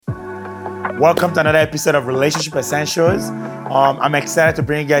Welcome to another episode of Relationship Essentials. I'm excited to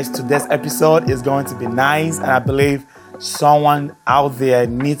bring you guys to this episode. It's going to be nice, and I believe someone out there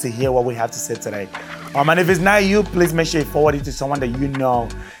needs to hear what we have to say today. And if it's not you, please make sure you forward it to someone that you know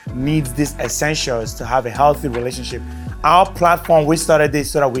needs these essentials to have a healthy relationship. Our platform, we started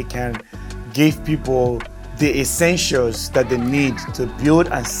this so that we can give people the essentials that they need to build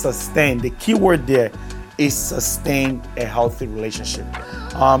and sustain. The key word there is sustain a healthy relationship.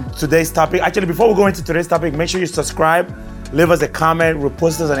 Today's topic, actually before we go into today's topic, make sure you subscribe, leave us a comment,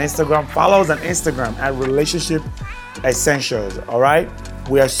 repost us on Instagram, follow us on Instagram at Relationship Essentials, all right?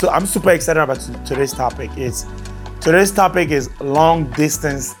 I'm super excited about today's topic. Today's topic is long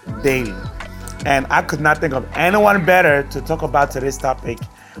distance dating. And I could not think of anyone better to talk about today's topic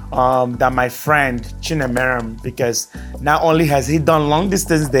than my friend Chinemerem, because not only has he done long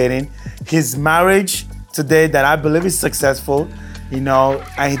distance dating, his marriage today that I believe is successful, and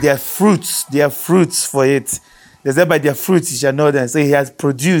there are fruits for it. They say by their fruits you shall know them. So he has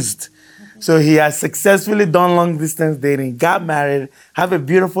produced. So he has successfully done long distance dating, got married, have a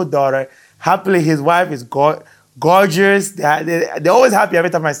beautiful daughter. Happily, his wife is gorgeous. They're always happy every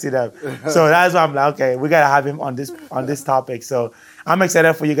time I see them. So that's why I'm like, okay, we gotta have him on this topic. So I'm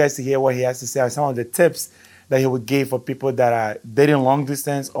excited for you guys to hear what he has to say and some of the tips that he would give for people that are dating long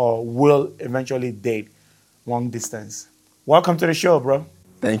distance or will eventually date long distance. Welcome to the show, bro.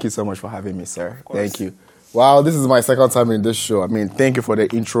 Thank you so much for having me, sir. Thank you. Wow, this is my second time in this show. I mean, thank you for the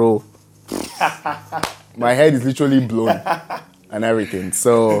intro. My head is literally blown and everything.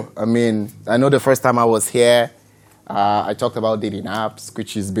 So, I mean, I know the first time I was here, I talked about dating apps,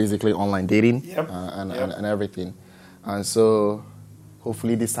 which is basically online dating. And everything. And so,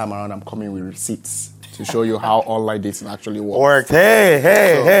 hopefully this time around, I'm coming with receipts to show you how online dating actually works.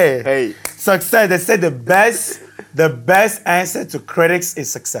 Hey. Success. They say the best answer to critics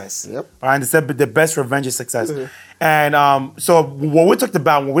is success. Yep. Right? They said the best revenge is success. And so when we talked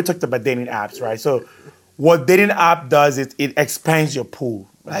about dating apps, right? So what dating app does is it expands your pool.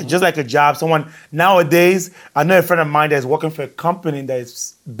 Right? Just like a job. Nowadays, I know a friend of mine that is working for a company that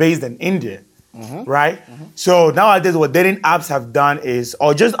is based in India. Right? So nowadays what dating apps have done is,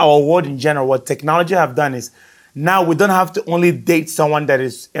 or just our world in general, what technology have done is, now we don't have to only date someone that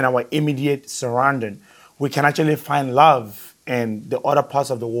is in our immediate surrounding. We can actually find love in the other parts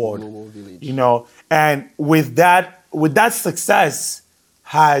of the world. Global village. And with that success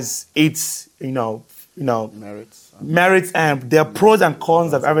has its, merits, and there are pros and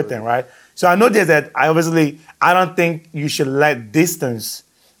cons of everything, right? So I know that I don't think you should let distance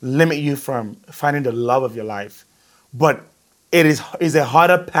limit you from finding the love of your life. But it is a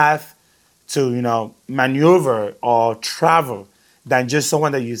harder path to, maneuver or travel than just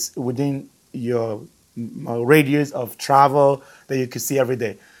someone that is within your radius of travel that you can see every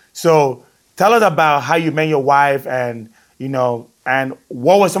day. So tell us about how you met your wife, and and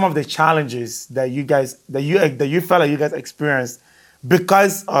what were some of the challenges that you felt like you guys experienced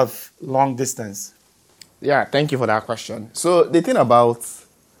because of long distance. Yeah, thank you for that question. So the thing about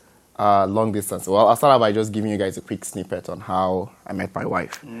long distance, well, I'll start out by just giving you guys a quick snippet on how I met my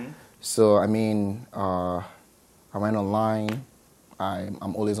wife. So I mean, I went online.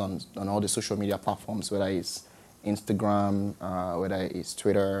 I'm always on all the social media platforms, whether it's Instagram, whether it's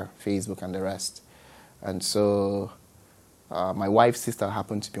Twitter, Facebook, and the rest. And so my wife's sister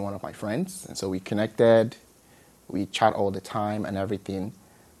happened to be one of my friends. And so we connected, we chat all the time and everything.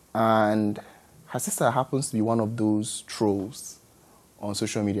 And her sister happens to be one of those trolls on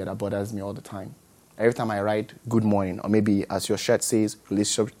social media that bothers me all the time. Every time I write good morning, or maybe as your shirt says,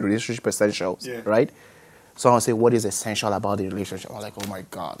 relationship essentials, right? Someone say, what is essential about the relationship? I'm like, oh my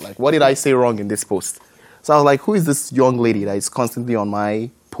God, like, what did I say wrong in this post? So I was like, who is this young lady that is constantly on my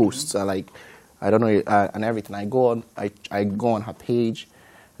posts? I don't know, and everything. I go on her page,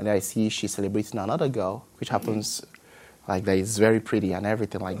 and I see she's celebrating another girl, which happens like that is very pretty and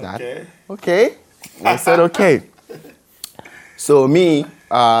everything like that. Okay. I said, okay. So me,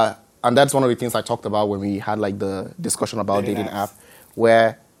 and that's one of the things I talked about when we had like the discussion about dating app,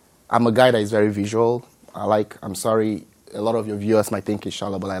 where I'm a guy that is very visual. I'm sorry, a lot of your viewers might think it's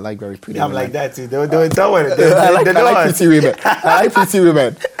shallow, but I like very pretty women. I'm like that too. I like pretty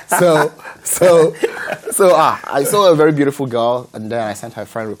women. So I saw a very beautiful girl, and then I sent her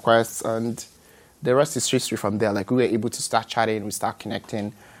friend requests, and the rest is history from there. Like, we were able to start chatting, we start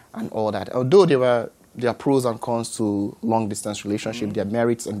connecting, and all that. Although there are pros and cons to long distance relationship, there are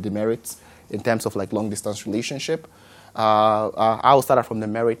merits and demerits in terms of like long distance relationship. I'll start out from the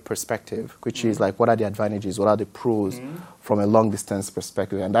merit perspective, which is like, what are the advantages, what are the pros from a long distance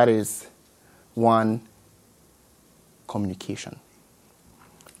perspective? And that is, one, communication.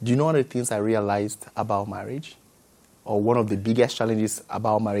 Do you know one of the things I realized about marriage? Or one of the biggest challenges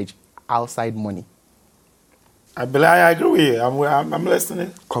about marriage outside money? I agree with you. I'm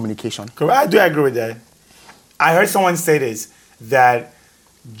listening. Communication. I do agree with that. I heard someone say this, that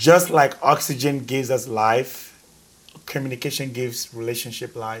just like oxygen gives us life, communication gives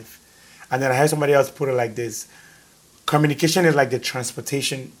relationship life. And then I heard somebody else put it like this: communication is like the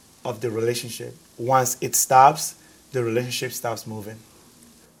transportation of the relationship. Once it stops, the relationship stops moving.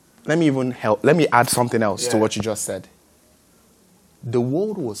 Let me add something else to Yeah. what you just said. The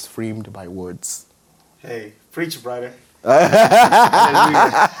world was framed by words. Hey, preach, brother. No,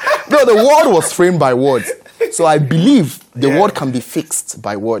 the world was framed by words. So I believe the Yeah. word can be fixed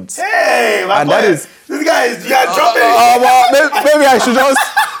by words. Hey, my And boy, that is- this guy is jumping. Well, maybe I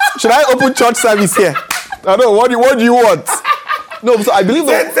should I open church service here? I don't know. What do you want? No, so I believe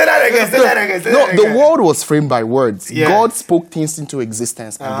Say that again. the world was framed by words. Yeah. God spoke things into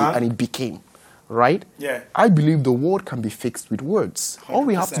existence and it became. Right? Yeah. I believe the world can be fixed with words. All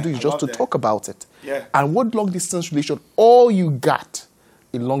we have to do is 100%. I just love to that. talk about it. Yeah. And what long distance relation, all you got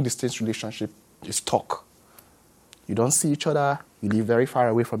in long distance relationship is talk. You don't see each other, you live very far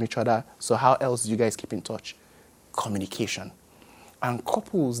away from each other. So how else do you guys keep in touch? Communication. And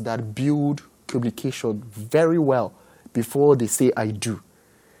couples that build communication very well before they say I do,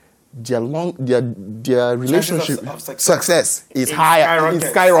 their relationship of success is It higher, it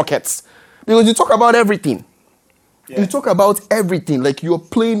skyrockets. Because you talk about everything. Yeah. You talk about everything. Like you're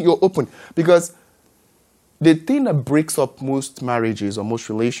plain, you're open. Because the thing that breaks up most marriages or most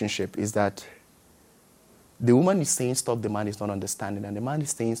relationship is that the woman is saying stuff the man is not understanding, and the man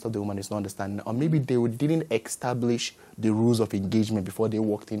is saying stuff the woman is not understanding. Or maybe they didn't establish the rules of engagement before they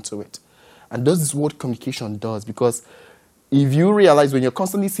walked into it. And this is what communication does. Because if you realize when you're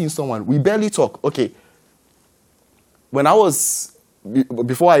constantly seeing someone, we barely talk. Okay,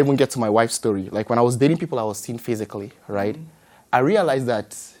 before I even get to my wife's story, like when I was dating people I was seeing physically, right? I realized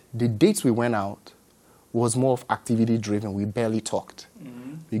that the dates we went out was more of activity driven. We barely talked.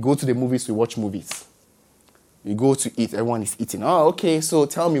 We go to the movies, we watch movies. We go to eat, everyone is eating. Oh, okay, so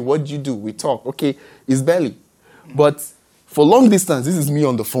tell me, what do you do? We talk. Okay, it's barely. But for long distance, this is me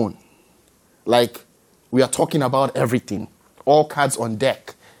on the phone. Like, we are talking about everything. All cards on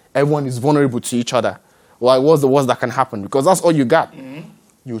deck. Everyone is vulnerable to each other. Well, what's the worst that can happen? Because that's all you got.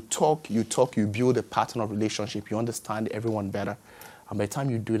 You talk, you build a pattern of relationship. You understand everyone better. And by the time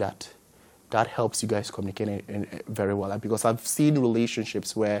you do that, that helps you guys communicate very well. Because I've seen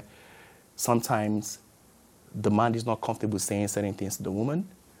relationships where sometimes the man is not comfortable saying certain things to the woman,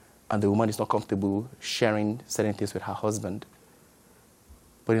 and the woman is not comfortable sharing certain things with her husband.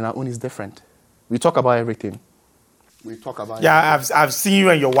 But in our own, it's different. We talk about everything. We talk about I've seen you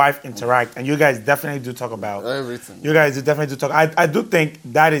and your wife interact, and you guys definitely do talk about everything. You guys do definitely do talk. I do think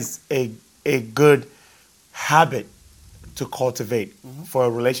that is a good habit to cultivate for a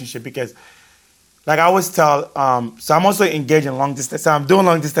relationship, because, like I always tell, so I'm also engaged in long distance. So I'm doing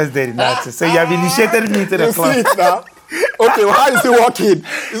long distance dating now. So you have initiated me to the You club. see it now? Okay, well, how is it working?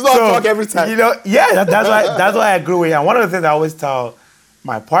 It's not talk every time. You know, that's why I agree with you. And one of the things I always tell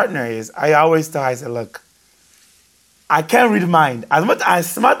my partner is, I say, look, I can't read mind.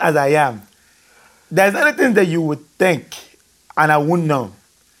 As smart as I am, there's anything that you would think and I wouldn't know.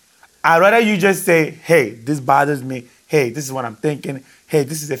 I'd rather you just say, hey, this bothers me. Hey, this is what I'm thinking. Hey,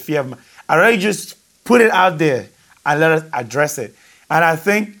 this is a fear of mine. I'd rather you just put it out there and let us address it. And I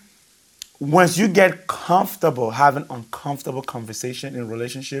think once you get comfortable having uncomfortable conversation in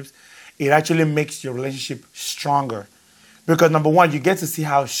relationships, it actually makes your relationship stronger. Because number one, you get to see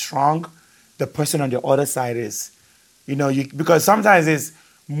how strong the person on the other side is. You know, because sometimes it's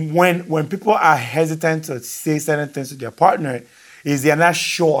when people are hesitant to say certain things to their partner, is they're not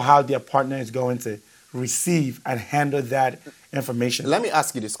sure how their partner is going to receive and handle that information. Let me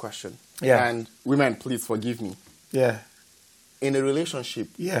ask you this question. Yeah. And women, please forgive me. Yeah. In a relationship,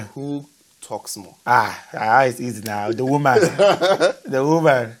 Yeah. who talks more? It's easy now. The woman. The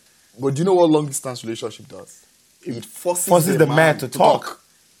woman. But do you know what long distance relationship does? It Forces the man to talk.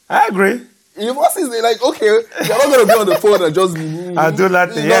 I agree. It forces like, okay, you're not going to be on the phone and just... I'll do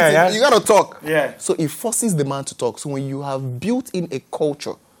nothing. Yeah. You got to talk. Yeah. So it forces the man to talk. So when you have built in a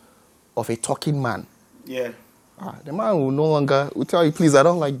culture of a talking man, Yeah. the man will no longer will tell you, please, I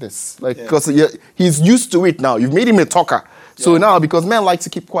don't like this. Like, Yeah. because he's used to it now. You've made him a talker. So now, because men like to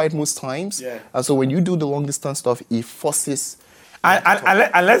keep quiet most times, Yeah. and so when you do the long distance stuff, it forces...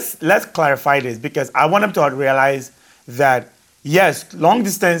 And let's clarify this, because I want them to realize that, yes, long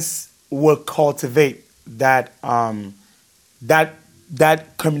distance will cultivate that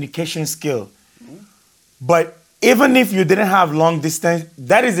communication skill. But even if you didn't have long distance,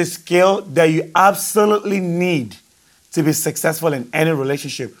 that is a skill that you absolutely need to be successful in any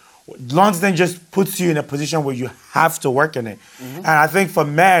relationship. Long distance just puts you in a position where you have to work in it. And I think for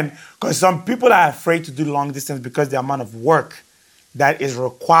men, because some people are afraid to do long distance because the amount of work that is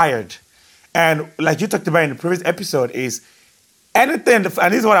required. And like you talked about in the previous episode is anything, and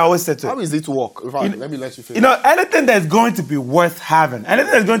this is what I always say to How is it to work? In fact, let me let you finish. Anything that's going to be worth having,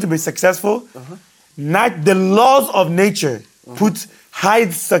 anything that's going to be successful, not the laws of nature put high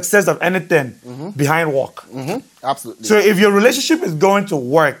success of anything behind work. Absolutely. So if your relationship is going to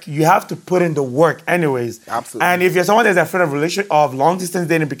work, you have to put in the work anyways. Absolutely. And if you're someone that's afraid of long distance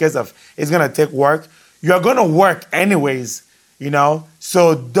dating because of it's gonna take work, you're gonna work anyways,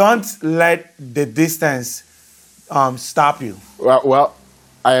 So don't let the distance stop you. Well,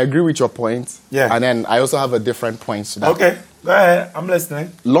 I agree with your point. Yeah. And then I also have a different point to that. Okay, go ahead. I'm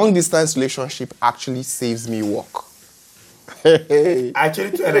listening. Long distance relationship actually saves me work.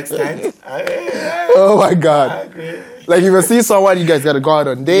 Actually, to an extent. Oh my God. I agree. Like if you see someone, you guys gotta go out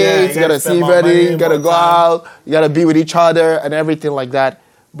on dates, you you gotta gotta spend see more wedding, money, you gotta more go time. out, you gotta be with each other and everything like that.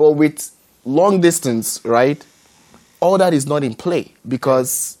 But with long distance, right? All that is not in play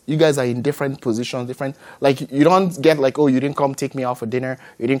because you guys are in different positions, like you don't get like, oh, you didn't come take me out for dinner,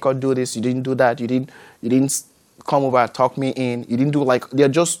 you didn't come do this, you didn't do that, you didn't come over and talk me in, you didn't do there are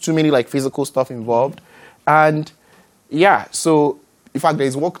just too many like physical stuff involved. And yeah, so in fact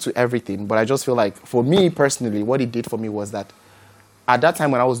there's work to everything, but I just feel like for me personally, what it did for me was that at that time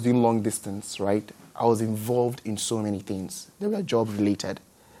when I was doing long distance, right, I was involved in so many things. They were job related.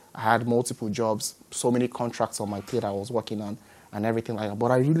 I had multiple jobs, so many contracts on my plate I was working on and everything like that.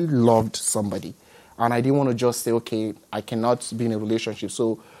 But I really loved somebody. And I didn't want to just say, okay, I cannot be in a relationship.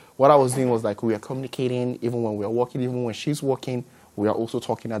 So what I was doing was like we were communicating, even when we were working, even when she's working, we are also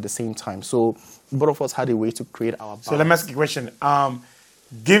talking at the same time. So both of us had a way to create our balance. So let me ask you a question.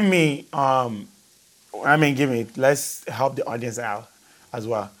 Let's help the audience out as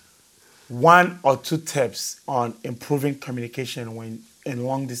well. 1 or 2 tips on improving communication when in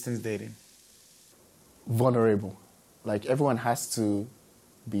long distance dating. Vulnerable. Like everyone has to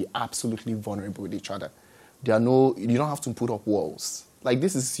be absolutely vulnerable with each other. You don't have to put up walls. Like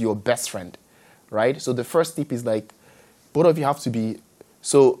this is your best friend, right? So the first tip is like, both of you have to be,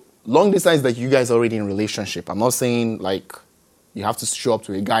 so long distance like you guys are already in a relationship. I'm not saying like you have to show up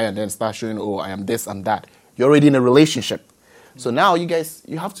to a guy and then start showing, oh, I am this, I'm that. You're already in a relationship. So now you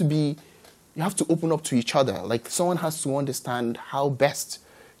have to open up to each other. Like someone has to understand how best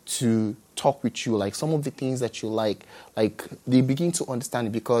to talk with you. Like some of the things that you like they begin to understand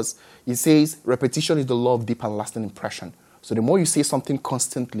it because it says repetition is the law of deep and lasting impression. So the more you say something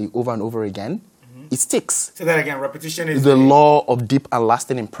constantly over and over again, it sticks. Say that again. Repetition is the law of deep and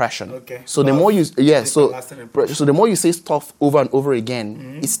lasting impression. Okay. So the more you so the more you say stuff over and over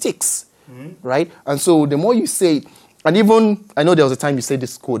again, it sticks. Right? And so the more you say, and even, I know there was a time you said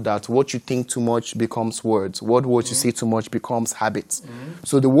this quote that what you think too much becomes words. What words you say too much becomes habits.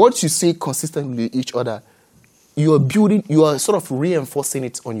 So the words you say consistently with each other, you are sort of reinforcing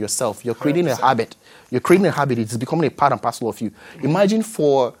it on yourself. You're creating 100%. A habit. You're creating a habit. It's becoming a part and parcel of you. Imagine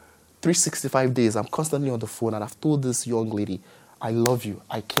for 365 days, I'm constantly on the phone and I've told this young lady, I love you,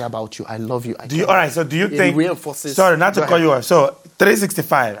 I care about you, I love you. Do you think... reinforces... Sorry, not to cut you off. So,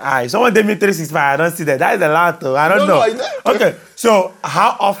 365. All right, someone gave me 365. I don't see that. That is a lot, though. I don't know. Okay, so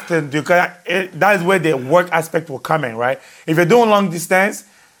how often do you... That is where the work aspect will come in, right? If you're doing long distance,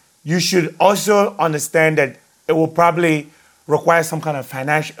 you should also understand that it will probably require some kind of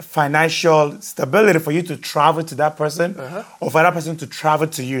financial stability for you to travel to that person or for that person to travel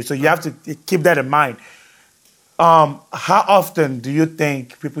to you. So you have to keep that in mind. How often do you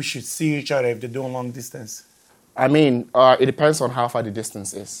think people should see each other if they're doing long distance? I mean, it depends on how far the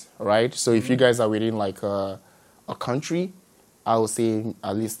distance is, right? So if you guys are within like a country, I would say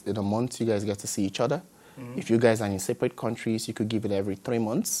at least in a month you guys get to see each other. If you guys are in separate countries, you could give it every 3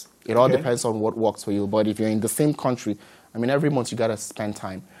 months. It all depends on what works for you. But if you're in the same country, I mean, every month you got to spend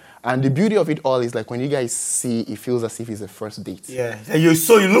time. And the beauty of it all is like when you guys see, it feels as if it's a first date. Yeah. You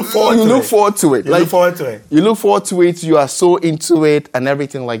look forward to it. You look forward to it. You look forward to it. You look forward to it. You are so into it and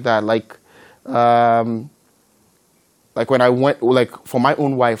everything like that. Like when I went, like for my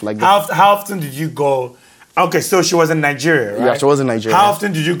own wife, like how often did you go? Okay, so she was in Nigeria, right? Yeah, she was in Nigeria. How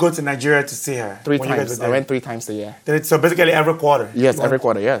often did you go to Nigeria to see her? 3 times. I went 3 times a year. So basically every quarter? Yes, every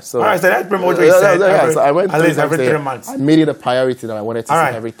quarter, yeah. So, all right, so that's pretty much what you said. So I went at least every 3 months. I made it a priority that I wanted to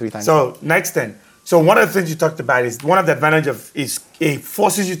see every 3 times. So next thing. So one of the things you talked about is one of the advantages is it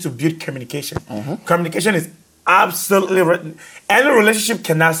forces you to build communication. Communication is absolutely... Any relationship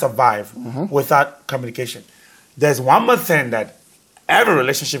cannot survive without communication. there's one more thing that every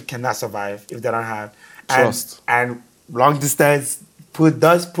relationship cannot survive if they don't have Trust. And long distance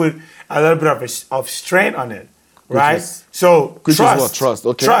does put a little bit of strain on it, right? Which is what? Trust,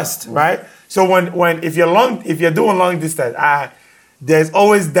 okay. Trust, right? So when if you're doing long distance, there's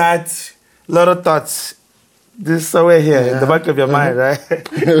always that little thoughts. This somewhere here in the back of your mind, right?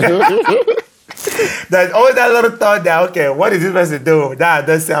 There's always that little thought that, okay, what is this person doing?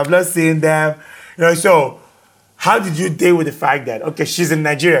 I'm not seeing them. So how did you deal with the fact that, okay, she's in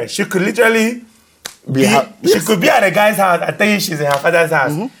Nigeria. She could literally she could be at a guy's house and tell you she's in her father's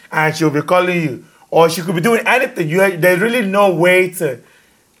house and she'll be calling you. Or she could be doing anything. There's really no way to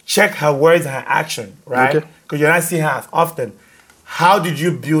check her words and her action, right? Because you're not seeing her as often. How did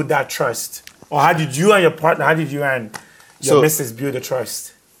you build that trust? Or how did you and your partner, how did you and your missus build the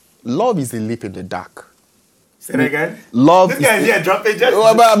trust? Love is a leap in the dark. Say that again? Love this guy's here dropping gems.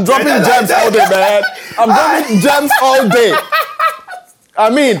 I'm dropping gems all day, man. I'm dropping gems all day. I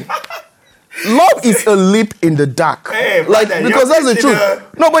mean, love is a leap in the dark. Hey, because that's the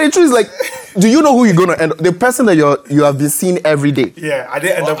truth. No, but the truth is like, do you know who you're gonna end up? The person that you have been seeing every day. Yeah, I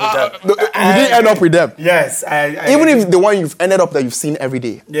didn't end up with them. You didn't end up with them. Yes, even if the one you've ended up that you've seen every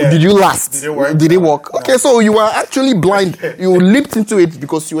day. Yeah. Did you last? Did it work? Did it work? Okay, so you were actually blind. You leaped into it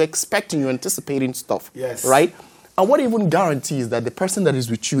because you were expecting, you're anticipating stuff. Yes. Right? And what even guarantees that the person that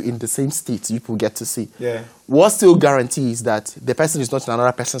is with you in the same state you will get to see? Yeah. What still guarantees that the person is not in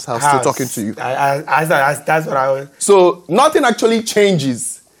another person's house still talking to you? That's what I was. So nothing actually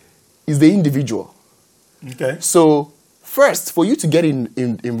changes. Is the individual. Okay. So first, for you to get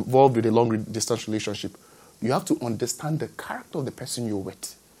involved with a long-distance relationship, you have to understand the character of the person you're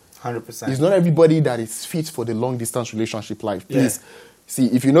with. 100%. It's not everybody that is fit for the long-distance relationship life. Please, see,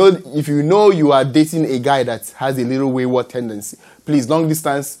 if you know you are dating a guy that has a little wayward tendency, please, long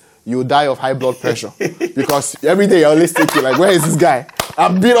distance, you'll die of high blood pressure. Because every day you're always thinking, like, where is this guy?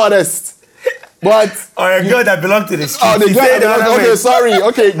 I'm being honest. But or a girl that belongs to the street. Oh, the girl that belongs. Okay, sorry.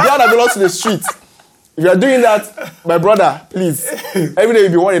 Okay, girl that belongs to the street. If you're doing that, my brother, please. Every day you'll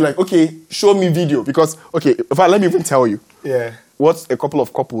be worried, like, okay, show me video because, okay, in fact, let me even tell you. Yeah. What a couple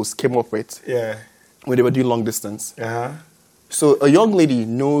of couples came up with. Yeah. When they were doing long distance. Uh-huh. So a young lady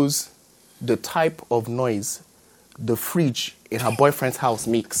knows the type of noise the fridge in her boyfriend's house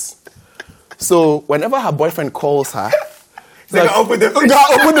makes. So whenever her boyfriend calls her. They can open the fridge. They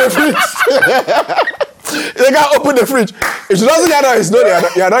can open the fridge. They can open the fridge. If she doesn't get noise, no,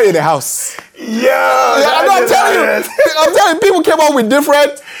 you're not in the house. I'm telling you, people came up with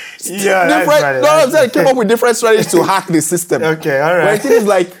different. Came up with different strategies to hack the system. Okay, all right. But the thing is,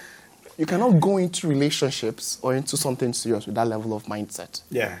 like, you cannot go into relationships or into something serious with that level of mindset.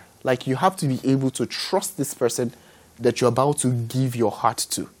 Yeah. Like, you have to be able to trust this person that you're about to give your heart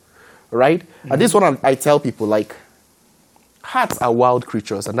to, right? Mm-hmm. And this one I tell people, like, hearts are wild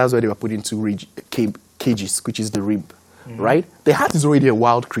creatures, and that's why they were put into cages, which is the rib, right? The heart is already a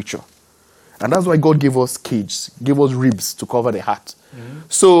wild creature. And that's why God gave us cages, gave us ribs to cover the heart. Mm-hmm.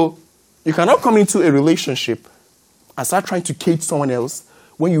 So you cannot come into a relationship and start trying to cage someone else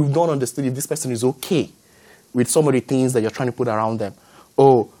when you don't understand if this person is okay with some of the things that you're trying to put around them.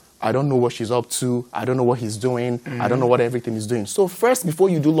 Oh, I don't know what she's up to. I don't know what he's doing. I don't know what everything is doing. So first, before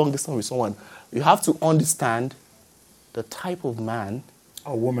you do long distance with someone, you have to understand the type of man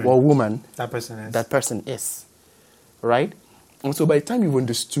or woman that person is, right? And so by the time you've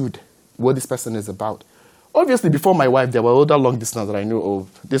understood what this person is about, obviously before my wife, there were other long distance that I knew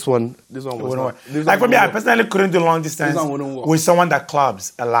of. This one was not. Like for me, I personally couldn't do long distance with someone that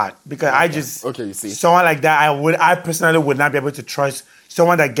clubs a lot because you see, someone like that, I personally would not be able to trust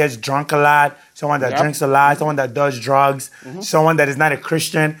someone that gets drunk a lot, someone that drinks a lot, someone that does drugs, someone that is not a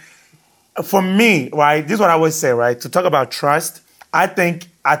Christian. For me, right, this is what I always say, right? To talk about trust, I think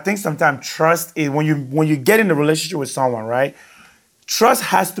sometimes trust is when you get in a relationship with someone, right? Trust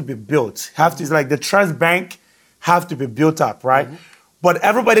has to be built. It's like the trust bank have to be built up, right? But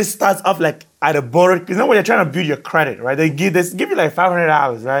everybody starts off like at a borrowed. You know when you're trying to build your credit, right? They give you like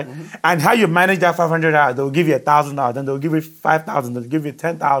 $500, right? And how you manage that $500, they'll give you $1,000, then they'll give you $5,000, they'll give you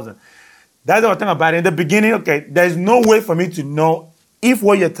 $10,000. That's the thing about it. In the beginning, okay, there's no way for me to know if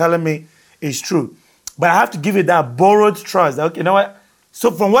what you're telling me is true. But I have to give you that borrowed trust. Okay, you know what?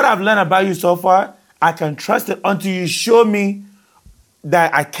 So from what I've learned about you so far, I can trust it until you show me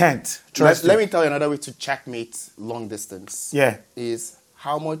that I can't trust Let me tell you another way to checkmate long distance. Yeah. Is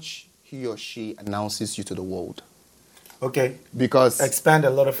how much he or she announces you to the world. Okay. Because expand a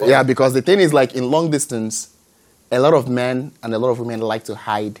lot of. Yeah, because the thing is, like, in long distance, a lot of men and a lot of women like to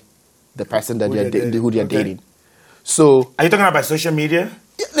hide the person that who they're dating. So are you talking about social media?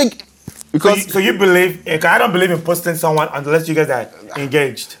 Like, Because So you believe? I don't believe in posting someone unless you guys are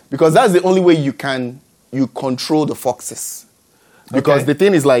engaged. Because that's the only way you control the foxes. Because the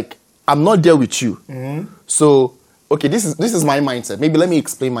thing is like, I'm not there with you. So, okay, this is my mindset. Maybe let me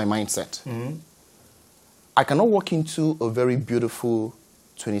explain my mindset. I cannot walk into a very beautiful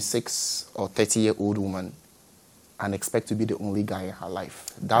 26 or 30-year-old woman and expect to be the only guy in her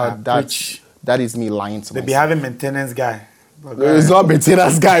life. That is me lying to myself. They be having maintenance guy. It's not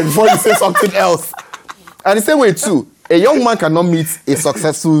maintenance guy before you say something else. And the same way too, a young man cannot meet a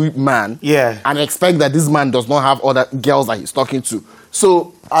successful man and expect that this man does not have other girls that he's talking to.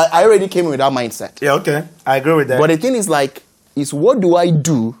 So I already came in with that mindset. Yeah, okay. I agree with that. But the thing is like, is what do I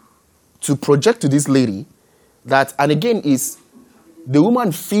do to project to this lady that, and again, is the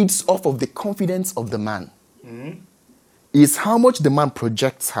woman feeds off of the confidence of the man. Is how much the man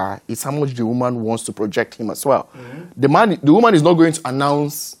projects her, is how much the woman wants to project him as well. The woman is not going to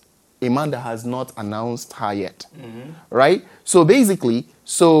announce a man that has not announced her yet. Right? So basically,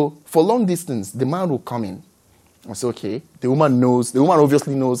 for long distance, the man will come in and say, okay, the woman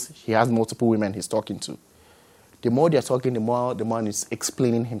obviously knows he has multiple women he's talking to. The more they're talking, the more the man is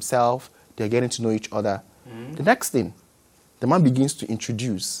explaining himself, they're getting to know each other. The next thing, the man begins to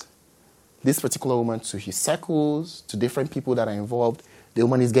introduce this particular woman to his circles, to different people that are involved. The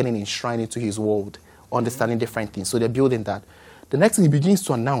woman is getting enshrined into his world, understanding different things. So they're building that. The next thing he begins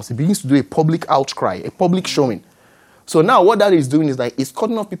to announce, he begins to do a public outcry, a public showing. So now what that is doing is like, it's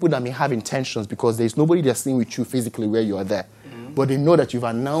cutting off people that may have intentions because there's nobody that's seen with you physically where you are there. But they know that you've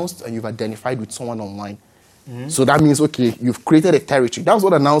announced and you've identified with someone online. So that means, okay, you've created a territory. That's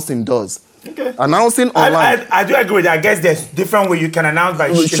what announcing does. Okay. Announcing online. I do agree with that. I guess there's different way you can announce by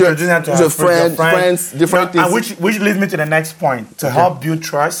introducing that to friends, different things. And which leads me to the next point. To help build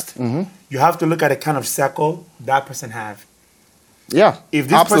trust, you have to look at the kind of circle that person have. Yeah,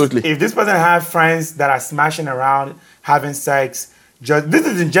 absolutely. If this person have friends that are smashing around, having sex, this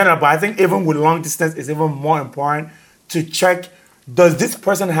is in general, but I think even with long distance, it's even more important to check, does this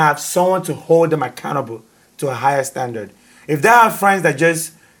person have someone to hold them accountable to a higher standard? If they have friends that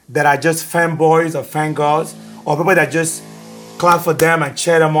are just fanboys or fangirls, or people that just clap for them and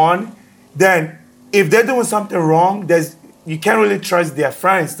cheer them on, then if they're doing something wrong, you can't really trust their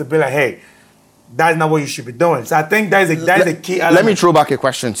friends to be like, hey, that's not what you should be doing. So I think that is a key element. Let me throw back a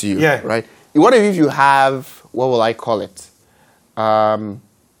question to you. Yeah. Right? What if you have, what will I call it?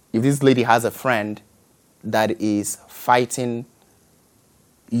 If this lady has a friend that is fighting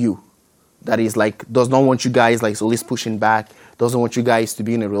you, that is like, does not want you guys, like, is always pushing back, doesn't want you guys to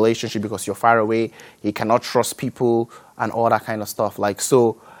be in a relationship because you're far away, he cannot trust people and all that kind of stuff. Like,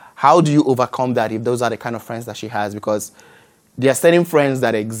 so how do you overcome that if those are the kind of friends that she has? Because there are certain friends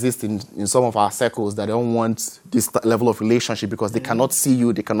that exist in some of our circles that don't want this level of relationship because they cannot see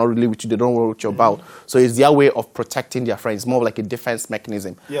you, they cannot relate with you, they don't know what you're about. So it's their way of protecting their friends, more like a defense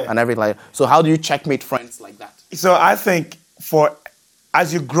mechanism and everything like that. So how do you checkmate friends like that? So I think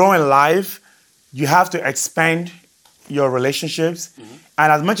as you grow in life, you have to expand your relationships.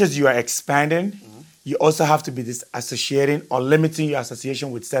 And as much as you are expanding, you also have to be disassociating or limiting your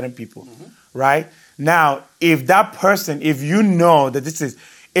association with certain people, right? Now, if you know that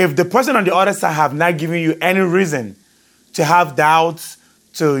if the person on the other side have not given you any reason to have doubts,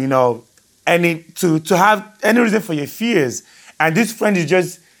 to have any reason for your fears, and this friend is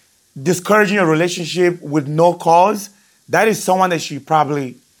just discouraging your relationship with no cause, that is someone that you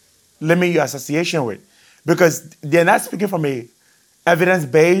probably limit your association with. Because they're not speaking from a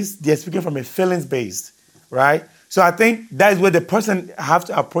evidence-based, they're speaking from a feelings-based, right? So I think that is where the person have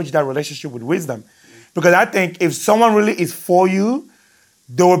to approach that relationship with wisdom. Because I think if someone really is for you,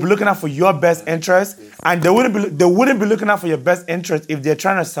 they will be looking out for your best interest, and they wouldn't be looking out for your best interest if they're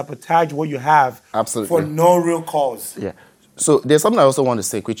trying to sabotage what you have for no real cause. Yeah. So there's something I also want to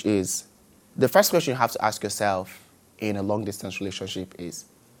say, which is the first question you have to ask yourself in a long-distance relationship is,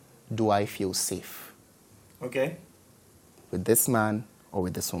 do I feel safe? Okay. With this man or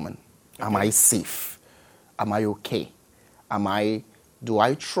with this woman? Okay. Am I safe? Am I okay? Do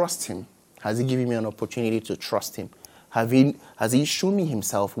I trust him? Has he given me an opportunity to trust him? Has he shown me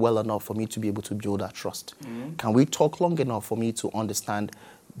himself well enough for me to be able to build that trust? Can we talk long enough for me to understand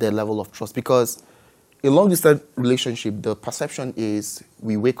the level of trust? Because in a long-distance relationship, the perception is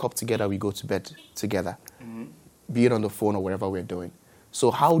we wake up together, we go to bed together, be it on the phone or whatever we're doing. So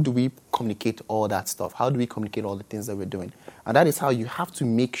how do we communicate all that stuff? How do we communicate all the things that we're doing? And that is how you have to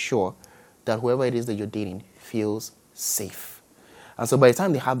make sure that whoever it is that you're dating feels safe. And so by the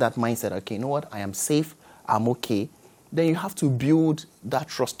time they have that mindset, okay, you know what, I am safe, I'm okay, then you have to build that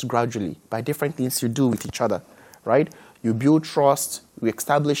trust gradually by different things you do with each other, right? You build trust, you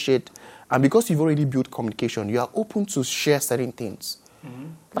establish it, And because you've already built communication, you are open to share certain things.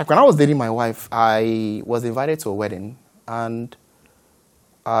 Like when I was dating my wife, I was invited to a wedding, and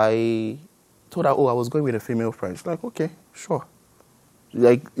I told her, I was going with a female friend. She's like, okay, sure.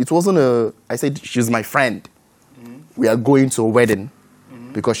 Like, it wasn't I said, she's my friend. We are going to a wedding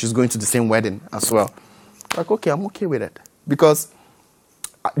because she's going to the same wedding as well. Like, okay, I'm okay with it. Because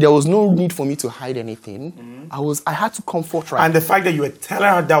there was no need for me to hide anything. I had to comfort her. And the fact that you were telling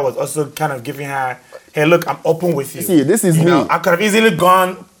her that was also kind of giving her, hey, look, I'm open with you. See, this is me. I could have easily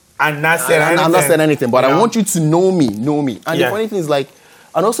gone and not said anything. I'm not saying anything, but I want you to know me. And Yeah. the funny thing is, like,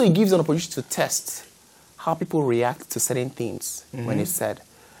 and also it gives an opportunity to test how people react to certain things when it's said,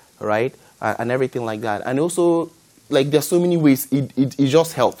 right? And everything like that. And also, like, there's so many ways it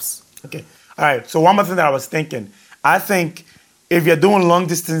just helps. Okay. All right. So one more thing that I was thinking. I think if you're doing long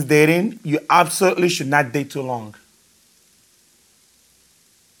distance dating, you absolutely should not date too long.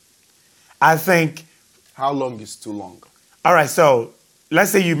 I think. How long is too long? All right. So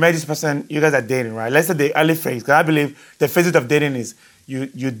let's say you met this person, you guys are dating, right? Let's say the early phase, because I believe the phases of dating is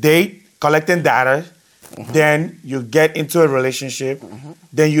you date, collecting data, then you get into a relationship,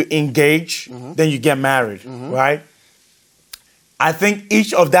 then you engage, then you get married, right? I think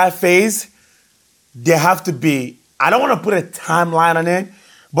each of that phase, there have to be, I don't want to put a timeline on it,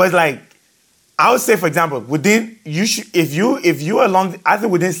 but it's like, I would say, for example, if you are long, I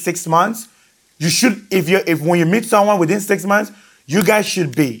think within 6 months, you should, when you meet someone within 6 months, you guys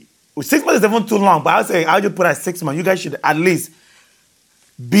should be, 6 months is even too long, but I would say, I would just put at 6 months, you guys should at least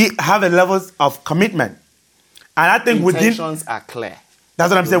have a level of commitment. And I think intentions are clear. That's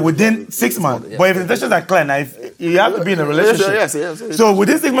what I'm saying, within 6 months. But if intentions are clear, now if you have to be in a relationship. Yes. So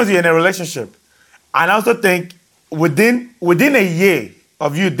within 6 months, you're in a relationship. And I also think within a year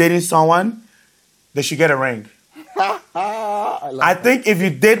of you dating someone, they should get a ring. I think if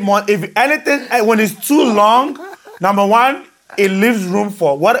you date more, if anything, when it's too long, number one, it leaves room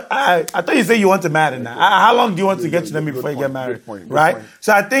for what I thought you said you want to marry now. How long do you want to get to know me before you get married? Good point.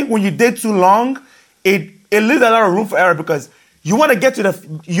 So I think when you date too long, it leaves a lot of room for error because you want to get to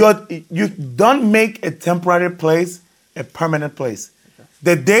you don't make a temporary place a permanent place. Okay.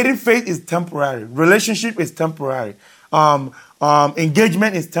 The dating phase is temporary. Relationship is temporary.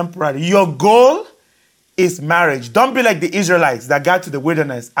 Engagement is temporary. Your goal is marriage. Don't be like the Israelites that got to the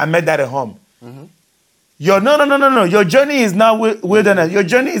wilderness and met that at home. Mm-hmm. No. Your journey is not wilderness. Your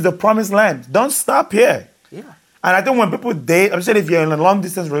journey is the promised land. Don't stop here. Yeah. And I think when people date, I'm saying if you're in a long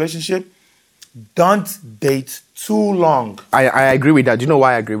distance relationship, don't date too long. I agree with that. Do you know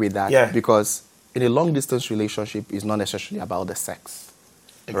why I agree with that? Yeah. Because in a long distance relationship, it's not necessarily about the sex.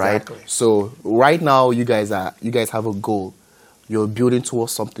 Exactly. Right? So right now, you guys have a goal. You're building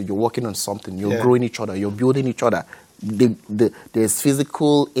towards something. You're working on something. You're growing each other. You're building each other. There's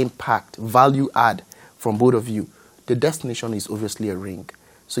physical impact, value add from both of you. The destination is obviously a ring.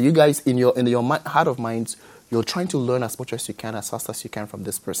 So you guys, in your heart of minds, you're trying to learn as much as you can, as fast as you can from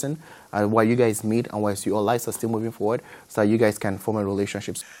this person, and while you guys meet and while your lives are still moving forward, so that you guys can form a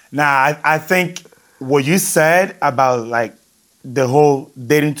relationship. Now, I think what you said about like the whole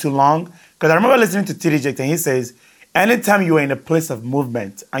dating too long, because I remember listening to TD Jakes and he says, anytime you are in a place of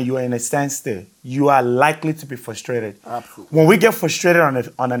movement and you are in a standstill, you are likely to be frustrated. Absolutely. When we get frustrated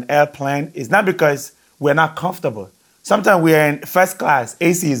on an airplane, it's not because we're not comfortable. Sometimes we are in first class,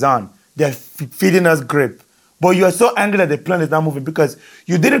 AC is on, they're feeding us grip. But you are so angry that the plane is not moving because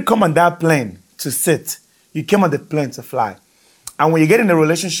you didn't come on that plane to sit. You came on the plane to fly. And when you get in a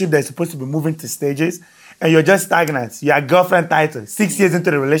relationship that's supposed to be moving to stages and you're just stagnant, you're a girlfriend title, 6 years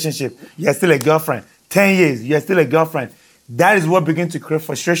into the relationship, you're still a girlfriend. 10 years, you're still a girlfriend. That is what begins to create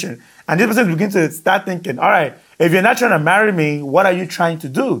frustration. And this person begins to start thinking, all right, if you're not trying to marry me, what are you trying to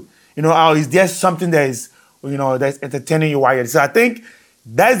do? Is there something that is, that's entertaining you while you're... So I think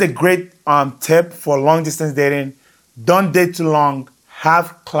that is a great tip for long distance dating. Don't date too long.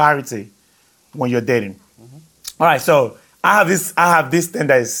 Have clarity when you're dating. Mm-hmm. All right, so I have this thing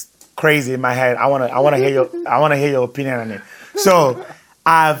that is crazy in my head. I want to hear your opinion on it. So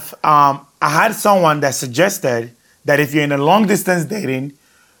I had someone that suggested that if you're in a long distance dating,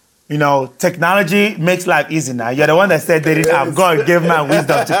 technology makes life easy now. You're the one that said dating app. God gave man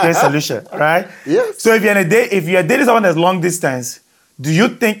wisdom to create solution, right? Yes. So if you're dating someone that's long distance, do you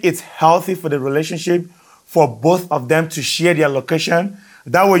think it's healthy for the relationship for both of them to share their location?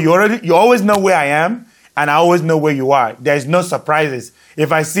 That way you always know where I am and I always know where you are. There's no surprises.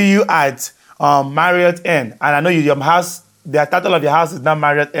 If I see you at Marriott Inn and I know your house, the title of your house is not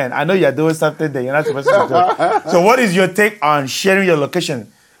Marriott Inn, I know you're doing something that you're not supposed to do. So what is your take on sharing your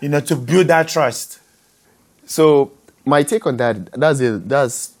location, to build that trust? So my take on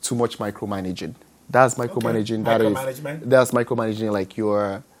that's too much micromanaging. That's micromanaging. Okay. Micromanagement? That's micromanaging. Like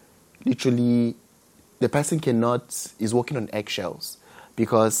you're literally, the person is walking on eggshells,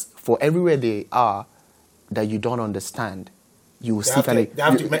 because for everywhere they are that you don't understand, you will seek they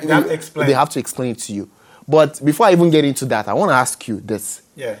have to explain. They have to explain it to you. But before I even get into that, I want to ask you this.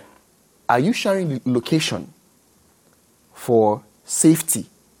 Yeah. Are you sharing location for safety?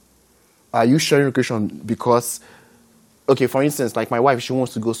 Are you sharing location because, okay, for instance, like my wife, she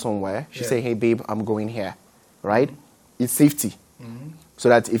wants to go somewhere. She say, hey, babe, I'm going here, right? It's safety. So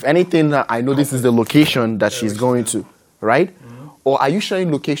that if anything, I know this is the location that she's going to, right? Or are you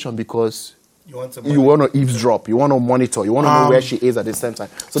sharing location because you want to eavesdrop, you want to monitor, you want to know where she is at the same time?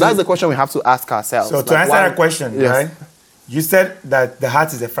 So that's the question we have to ask ourselves. So to answer that question, right? You said that the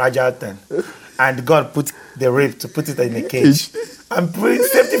heart is a fragile thing, and God put the rib to put it in a cage. I'm putting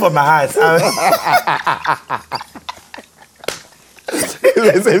safety for my heart.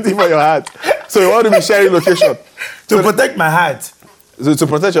 Safety for your heart. So you want to be sharing location to protect my heart. So to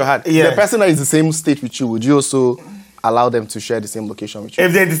protect your heart. Yeah. The person that is the same state with you, would you also allow them to share the same location with you?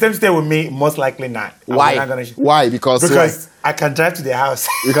 If they're in the same state with me, most likely not. Why? Why? Because I can drive to their house.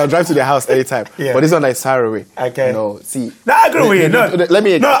 You can drive to their house anytime. Yeah. But this one is far away. Okay. No, see. No, I agree with you. No, let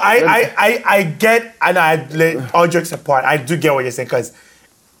me. No, I get, and all jokes apart, I do get what you're saying, because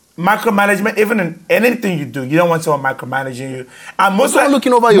micromanagement, even in anything you do, you don't want someone micromanaging you. And most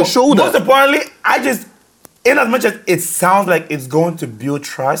looking over your shoulder. Most importantly, in as much as it sounds like it's going to build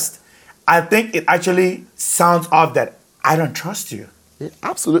trust, I think it actually sounds off that I don't trust you. Yeah,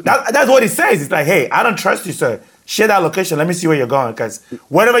 absolutely. That's what it says. It's like, hey, I don't trust you, sir. Share that location. Let me see where you're going, because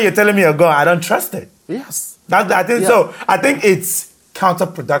whatever you're telling me you're going, I don't trust it. Yes. So. I think it's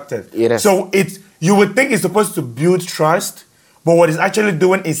counterproductive. It is. So you would think it's supposed to build trust, but what it's actually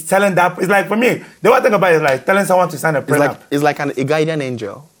doing is telling that. It's like, for me, the one thing about it is like telling someone to sign a prenup. It's like a guardian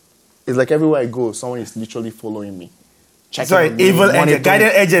angel. It's like everywhere I go, someone is literally following me. Evil angel.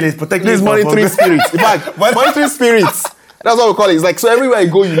 Guardian angel is protecting me. These monitoring spirits. In fact, monitoring spirits. That's what we call it. It's like, so everywhere I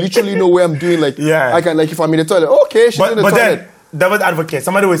go, you literally know where I'm doing. Like, yeah. I can, like, if I'm in the toilet, okay, she's in the toilet. But then, devil's advocate,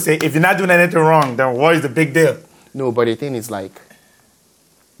 somebody would say, if you're not doing anything wrong, then what is the big deal? No, but the thing is, like,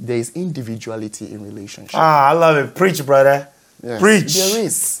 there is individuality in relationships. I love it. Preach, brother. Yes. Preach. There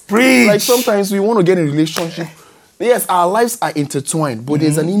is. Preach. Like, sometimes we want to get in a relationship. Yes, our lives are intertwined, but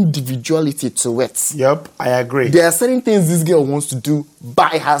there's an individuality to it. Yep, I agree. There are certain things this girl wants to do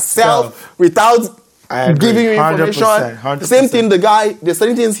by herself without giving you information. 100%. Same thing, the guy, there's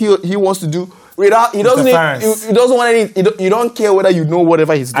certain things he wants to do without, he doesn't want any, you don't care whether you know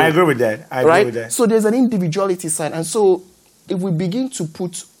whatever he's doing. I agree with that. I agree with that. So there's an individuality side. And so if we begin to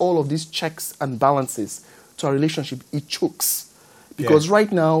put all of these checks and balances to our relationship, it chokes. Because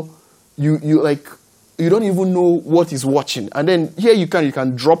right now, you don't even know what is watching. And then here you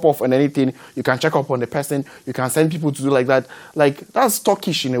can drop off on anything. You can check up on the person. You can send people to do like that. Like, that's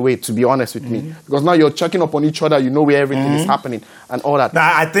talkish in a way, to be honest with me. Because now you're checking up on each other. You know where everything is happening and all that.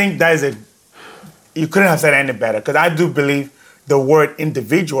 Now, I think you couldn't have said any better. Because I do believe the word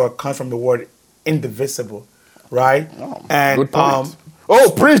individual comes from the word indivisible, right? Oh, and good point.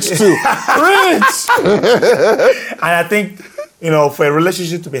 Preach too. Preach! And I think, for a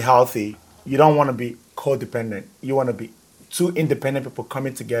relationship to be healthy, you don't want to be codependent. You want to be two independent people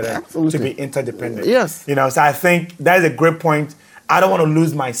coming together to be interdependent. Yes. So I think that is a great point. I don't want to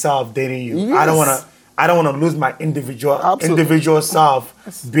lose myself dating you. Yes. I don't want to lose my individual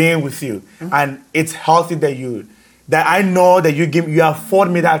self being with you. And it's healthy that I know that you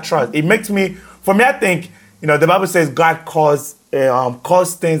afford me that trust. It makes me, for me, I think, the Bible says God calls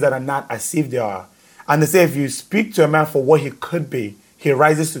things that are not as if they are. And they say if you speak to a man for what he could be, he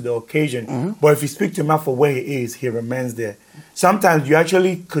rises to the occasion. But if you speak to him for where he is, he remains there. Sometimes you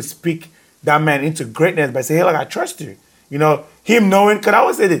actually could speak that man into greatness by saying, hey, look, I trust you. Him knowing, because I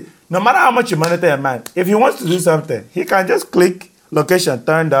always say this, no matter how much you monitor a man, if he wants to do something, he can just click location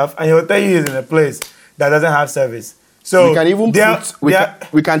turned off and he'll tell you he's in a place that doesn't have service. So we can even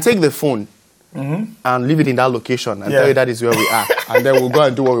we can take the phone and leave it in that location and tell you that is where we are. And then we'll go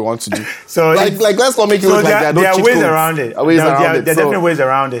and do what we want to do. So let's not make it look like there are ways around it. There are definitely ways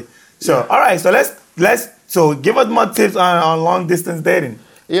around it. So all right, so let's give us more tips on long distance dating.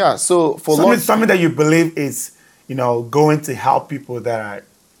 Yeah, so for something that you believe is going to help people that are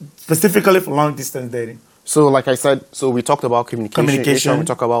specifically for long distance dating. So like I said, we talked about communication. We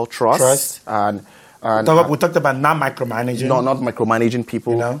talked about trust. We talked about not micromanaging. Not micromanaging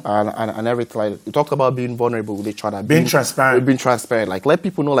people and everything. Like, we talked about being vulnerable with each other. Being transparent. Being transparent. Like, let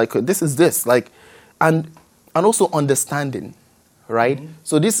people know, like, this is this. Like, and also understanding, right?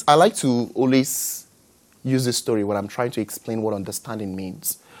 So this, I like to always use this story when I'm trying to explain what understanding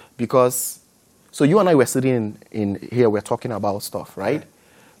means. Because, so you and I were sitting in here, we're talking about stuff, right?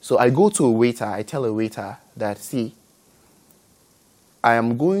 So I go to a waiter, I tell a waiter that, see, I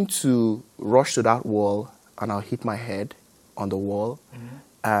am going to rush to that wall and I'll hit my head on the wall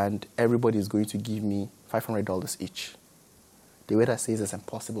and everybody is going to give me $500 each. The waiter says it's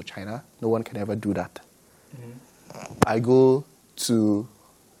impossible, China. No one can ever do that. I go to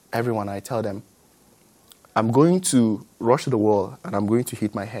everyone, I tell them, I'm going to rush to the wall and I'm going to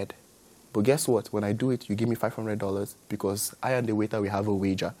hit my head. But guess what? When I do it, you give me $500 because I and the waiter, we have a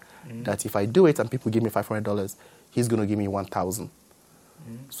wager that if I do it and people give me $500, he's going to give me 1,000.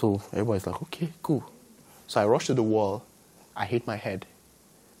 So everybody's like, okay, cool. So I rush to the wall, I hit my head,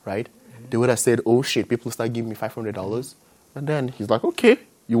 right? The waiter said, oh shit, people start giving me $500. And then he's like, okay,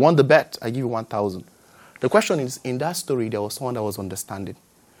 you won the bet, I give you 1,000. The question is, in that story, there was someone that was understanding.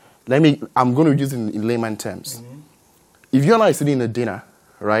 I'm going to use it in layman terms. If you and I are sitting in a dinner,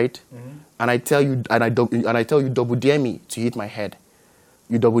 right? And I tell you, double dare me to hit my head.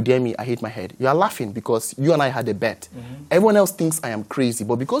 You double dare me, I hit my head. You are laughing because you and I had a bet. Everyone else thinks I am crazy,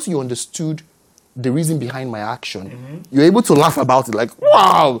 but because you understood the reason behind my action, you're able to laugh about it like,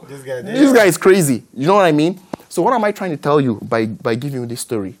 wow, this guy is crazy. You know what I mean? So what am I trying to tell you by giving you this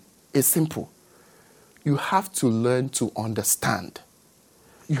story? It's simple. You have to learn to understand.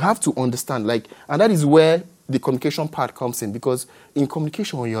 You have to understand, and that is where the communication part comes in, because in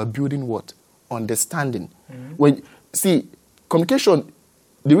communication, when you are building what? Understanding. Communication,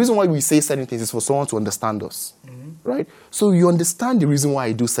 the reason why we say certain things is for someone to understand us, right? So you understand the reason why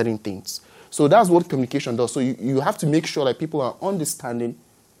I do certain things. So that's what communication does. So you have to make sure that people are understanding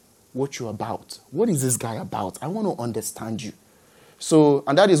what you're about. What is this guy about? I want to understand you. So,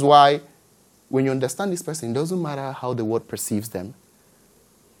 and that is why when you understand this person, it doesn't matter how the world perceives them.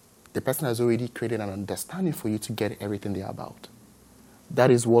 The person has already created an understanding for you to get everything they're about.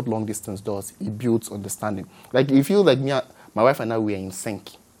 That is what long distance does. It builds understanding. Like, you feel like my wife and I, we are in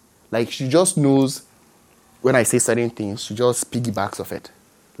sync. Like, she just knows when I say certain things, she just piggybacks off it.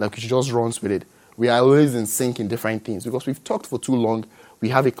 Like, she just runs with it. We are always in sync in different things because we've talked for too long. We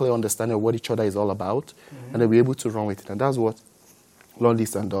have a clear understanding of what each other is all about, and then we're able to run with it. And that's what long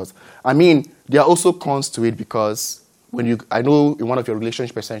distance does. I mean, there are also cons to it because I know in one of your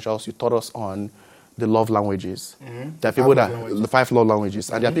relationship essentials, you taught us on the love languages. There are people the 5 love languages,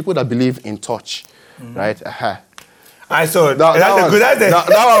 and there are people that believe in touch, right? I saw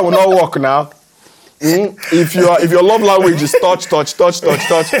that one will not work now. If your love language is touch,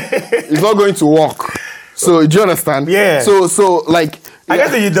 it's not going to work. So do you understand? Yeah. So I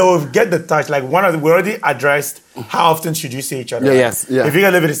guess that they'll get the touch. Like we already addressed how often should you see each other. Yeah. If you're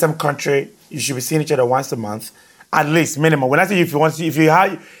gonna live in the same country, you should be seeing each other once a month. At least, minimum. When I say if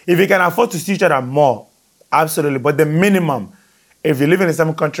you can afford to see each other more, absolutely. But the minimum, if you live in the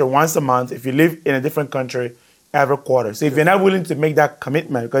same country once a month, if you live in a different country every quarter. So if you're not willing to make that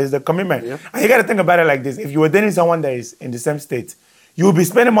commitment, because it's the commitment, and you got to think about it like this: if you were dating someone that is in the same state, you will be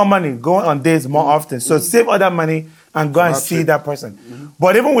spending more money going on dates more often. So save all that money and go and see that person.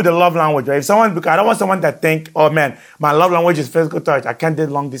 But even with the love language, right? Because I don't want someone that think, oh man, my love language is physical touch. I can't date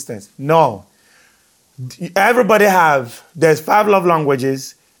long distance. No. There's 5 love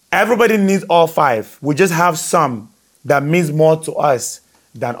languages. Everybody needs all 5. We just have some that means more to us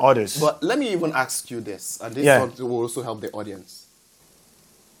than others. But let me even ask you this, and this will also help the audience.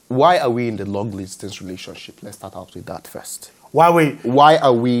 Why are we in the long distance relationship? Let's start out with that first. Why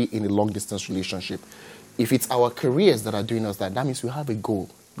are we in a long distance relationship? If it's our careers that are doing us that means we have a goal.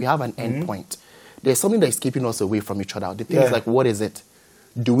 We have an end point. There's something that is keeping us away from each other. The thing is what is it?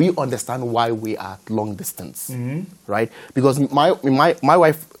 Do we understand why we are long distance, right? Because my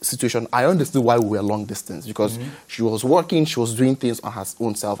wife's situation, I understood why we were long distance because she was working, she was doing things on her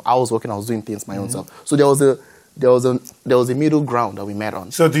own self. I was working, I was doing things my own self. So there was a middle ground that we met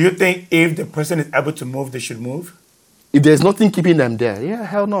on. So do you think if the person is able to move, they should move? If there's nothing keeping them there, yeah,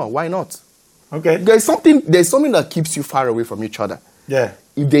 hell no, why not? Okay. There's something that keeps you far away from each other. Yeah.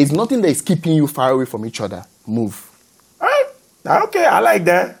 If there's nothing that is keeping you far away from each other, move. All right. Okay, I like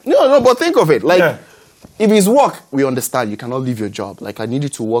that. No, but think of it. If it's work, we understand. You cannot leave your job. Like, I need you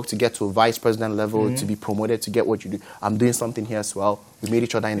to work to get to a vice president level, to be promoted, to get what you do. I'm doing something here as well. We meet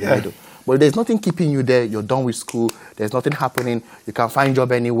each other in the middle. But if there's nothing keeping you there, you're done with school, there's nothing happening, you can't find a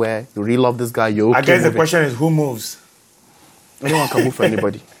job anywhere, you really love this guy, you're okay. I guess the question is, who moves? Anyone can move for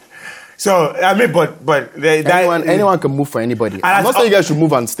anybody. So, I mean, anyone can move for anybody. I'm not saying you guys should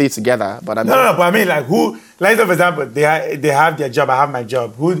move and stay together, but I mean... No, but I mean, like, who... Like, for example, they have their job, I have my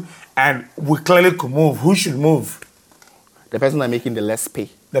job. And we clearly could move. Who should move? The person that's making the less pay.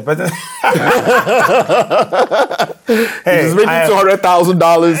 The person. Hey, he's making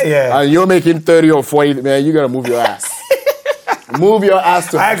 $200,000 and you're making 30 or 40. Man, you gotta move your ass. Move your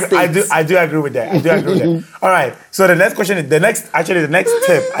ass to I do agree with that. All right. So the next question is the next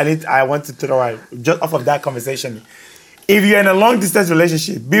tip I want to throw out just off of that conversation. If you're in a long distance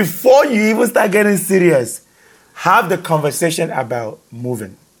relationship, before you even start getting serious, have the conversation about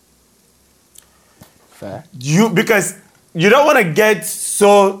moving. Fair. Because you don't want to get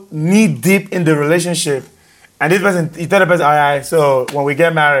so knee deep in the relationship, and this person, you tell the person, all right, so when we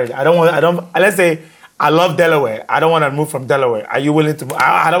get married, let's say I love Delaware. I don't want to move from Delaware. Are you willing to move?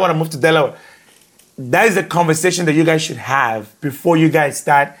 I don't want to move to Delaware. That is a conversation that you guys should have before you guys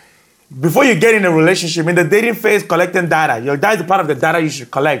start, before you get in a relationship. In the dating phase, collecting data. That is part of the data you should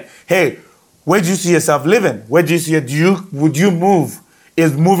collect. Hey, where do you see yourself living? Where do you see it? Would you move?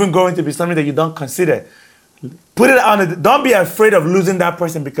 Is moving going to be something that you don't consider? Put it on. Don't be afraid of losing that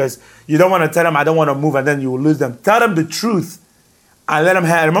person because you don't want to tell them, I don't want to move, and then you will lose them. Tell them the truth and let them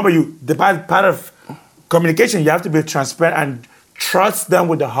have. Remember, the part of communication, you have to be transparent and trust them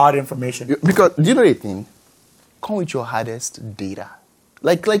with the hard information. Because, do you know the thing? Come with your hardest data.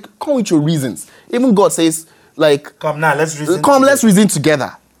 Like come with your reasons. Even God says, come now, let's reason. Let's reason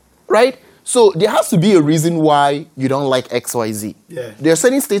together. Right? So there has to be a reason why you don't like XYZ. Yeah. There are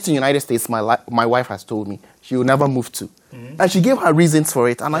certain states in the United States my wife has told me she will never move to. Mm-hmm. And she gave her reasons for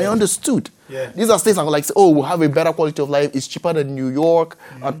it, and I understood. Yeah. These are states I'm like, we'll have a better quality of life, it's cheaper than New York,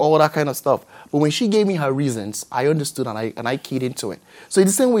 and all that kind of stuff. But when she gave me her reasons, I understood and I keyed into it. So in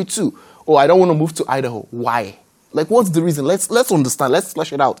the same way too, I don't want to move to Idaho. Why? What's the reason? Let's understand, let's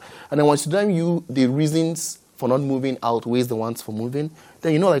flesh it out. And then once you tell you the reasons for not moving outweighs the ones for moving,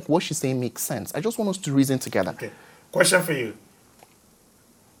 then what she's saying makes sense. I just want us to reason together. Okay. Question for you.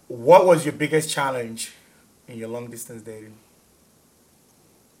 What was your biggest challenge in your long distance dating?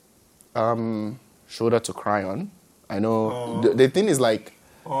 Shoulder to cry on. I know the thing is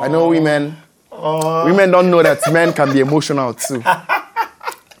I know women don't know that men can be emotional too.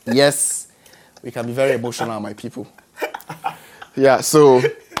 Yes, we can be very emotional, my people. Yeah, so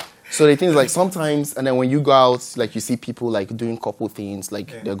the thing is sometimes, and then when you go out, you see people doing couple things,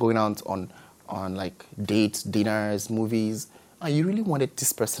 they're going out on dates, dinners, movies, and you really wanted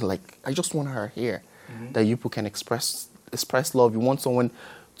this person, I just want her here, that you can express love. You want someone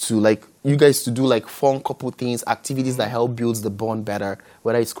to you guys to do fun couple things, activities that help builds the bond better,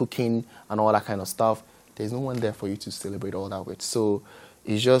 whether it's cooking and all that kind of stuff. There's no one there for you to celebrate all that with. So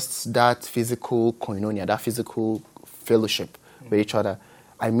it's just that physical koinonia, that physical fellowship with each other.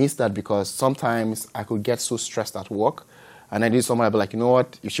 I miss that because sometimes I could get so stressed at work, and I did someone, I'd be like, you know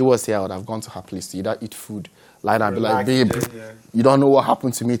what? If she was here, I would have gone to her place to either eat food, lie down, and be like, babe, you don't know what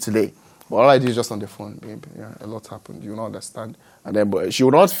happened to me today. But all I do is just on the phone, babe, a lot happened. You don't understand. And then, but she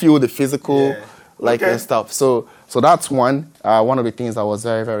would not feel the physical, and stuff. So that's one of the things that was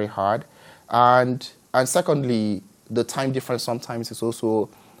very, very hard. And secondly, the time difference sometimes is also,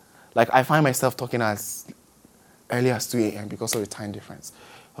 I find myself talking as early as 2 a.m. because of the time difference.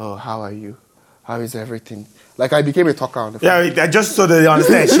 Oh, how are you? How is everything? I became a talker on the phone. Yeah, just so that you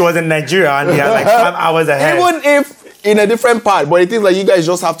understand, she was in Nigeria and we had 5 hours ahead. Even if in a different part, but it is you guys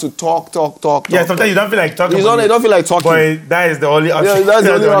just have to talk. Yeah, sometimes you don't feel like talking. You don't feel like talking. But that is the only option. Yeah, that's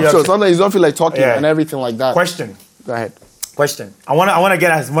the only option. Sometimes you don't feel like talking and everything like that. Question. Go ahead. Question. I want to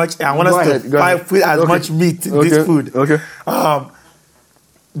get as much. I want us to put as much meat in this food. Okay.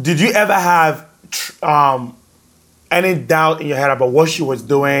 Did you ever have any doubt in your head about what she was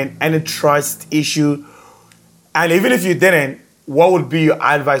doing? Any trust issue? And even if you didn't, what would be your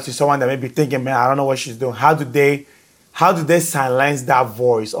advice to someone that may be thinking, man, I don't know what she's doing? How do they silence that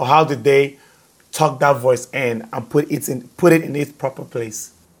voice, or how do they tuck that voice in and put it in its proper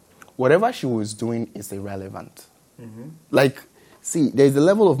place? Whatever she was doing is irrelevant. See, there's a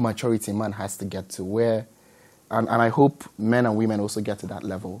level of maturity man has to get to where, and I hope men and women also get to that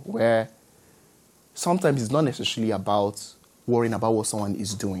level, where sometimes it's not necessarily about worrying about what someone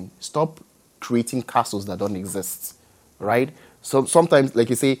is doing. Stop creating castles that don't exist, right? So sometimes, like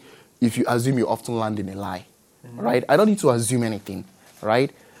you say, if you assume, you often land in a lie, right? I don't need to assume anything,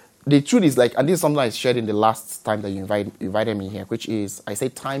 right? The truth is, and this is something I shared in the last time that you invited me here, which is, I say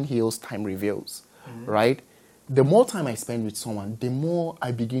time heals, time reveals, right? The more time I spend with someone, the more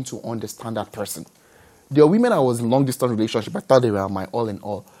I begin to understand that person. There are women I was in long-distance relationship, I thought they were my all in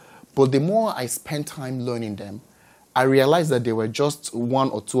all. But the more I spent time learning them, I realized that there were just 1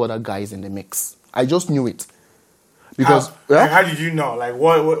 or 2 other guys in the mix. I just knew it. Because how did you know?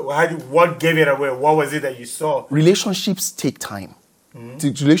 What gave it away? What was it that you saw? Relationships take time.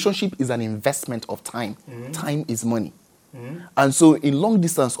 The relationship is an investment of time. Time is money. And so in long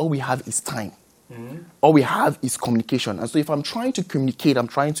distance, all we have is time. All we have is communication. And so if I'm trying to communicate, I'm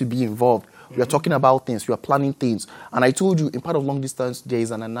trying to be involved. We are talking about things, we are planning things. And I told you, in part of long distance, there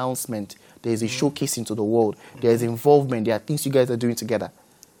is an announcement, there is a showcase into the world, there is involvement, there are things you guys are doing together.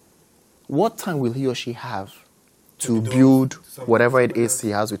 What time will he or she have to build whatever it is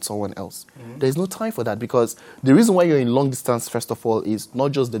he has with someone else? There's no time for that, because the reason why you're in long distance, first of all, is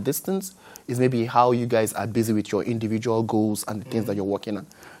not just the distance, is maybe how you guys are busy with your individual goals and the things that you're working on.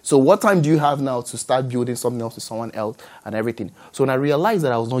 So what time do you have now to start building something else with someone else and everything? So when I realized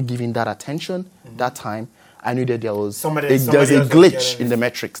that I was not giving that attention that time, I knew that there was there's a glitch in the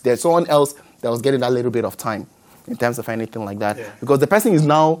metrics. There's someone else that was getting that little bit of time in terms of anything like that. Yeah. Because the person is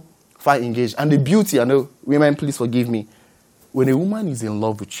now far engaged. And the beauty, I know, women, please forgive me. When a woman is in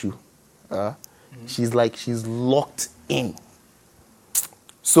love with you, she's locked in.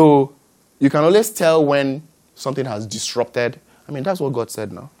 So you can always tell when something has disrupted. I mean, that's what God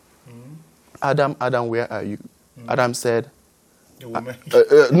said now. Adam, where are you? Adam said, The woman.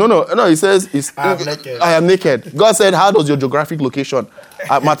 No, he says, I am naked. God said, how does your geographic location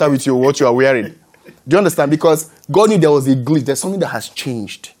matter with you, what you are wearing? Do you understand? Because God knew there was a glitch. There's something that has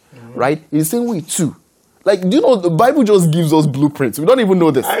changed, right? In the same way, too. Like, do you know, the Bible just gives us blueprints. We don't even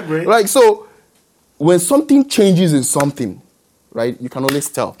know this. I agree. Like, so, when something changes in something, right, you can always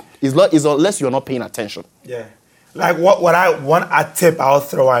tell. It's unless you're not paying attention. Yeah. Like one tip I'll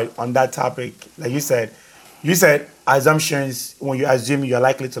throw out on that topic, like you said assumptions, when you assume you're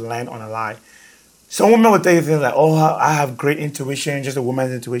likely to land on a lie. Some women will tell you things like, oh, I have great intuition, just a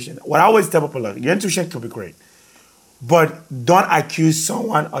woman's intuition. What I always tell people, look, your intuition could be great, but don't accuse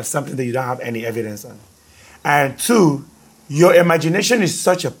someone of something that you don't have any evidence on. And two, your imagination is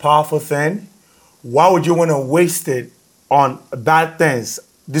such a powerful thing. Why would you want to waste it on bad things?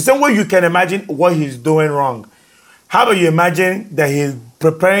 The same way you can imagine what he's doing wrong. How about you imagine that he's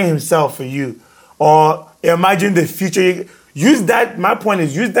preparing himself for you? Or imagine the future. Use that, my point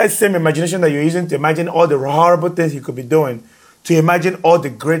is, use that same imagination that you're using to imagine all the horrible things he could be doing, to imagine all the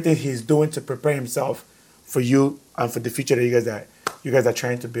great things he's doing to prepare himself for you and for the future that you guys are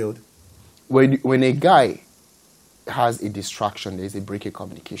trying to build. When a guy has a distraction, there's a break in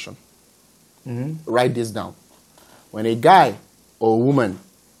communication. Write this down. When a guy or a woman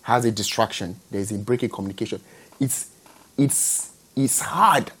has a distraction, there's a break in communication. It's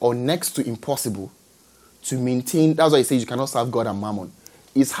hard or next to impossible to maintain. That's why I say you cannot serve God and mammon.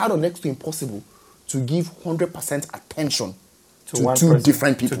 It's hard or next to impossible to give 100% attention to two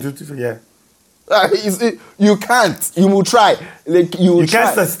different people. Yeah. You can't. You will try. Like you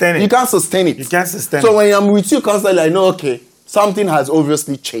can't sustain it. You can't sustain it. You can't sustain it. So when I'm with you constantly, I know, okay, something has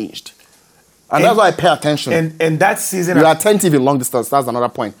obviously changed. And that's why I pay attention. And that season, you're attentive in long distance. That's another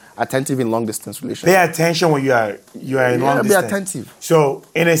point. Attentive in long distance relationship. Pay attention when you are in long distance. Be attentive. So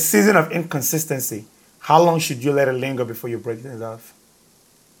in a season of inconsistency, how long should you let it linger before you break things off?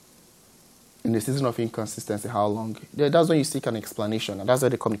 In the season of inconsistency, how long? That's when you seek an explanation, and that's where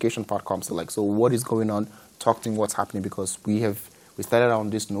the communication part comes. So, like, so what is going on? Talk to me what's happening, because we started on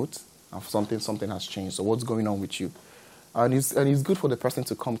this note, and something has changed. So what's going on with you? And it's good for the person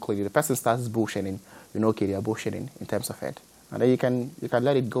to come clearly. The person starts bullshitting, you know, okay, they are bullshitting in terms of it. And then you can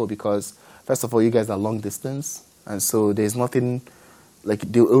let it go, because first of all, you guys are long distance, and so there's nothing,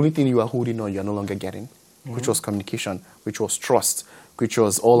 like the only thing you are holding on, you're no longer getting, which was communication, which was trust, which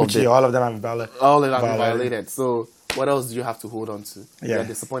was all of them have violated. So what else do you have to hold on to? Yeah. You're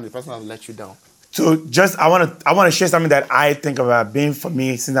disappointed. The person has let you down. So I want to share something that I think about being for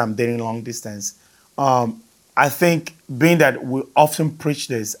me since I'm dating long distance. I think being that we often preach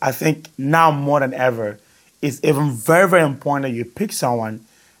this, I think now more than ever, it's even very, very important that you pick someone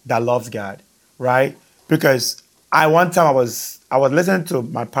that loves God, right? Because one time I was listening to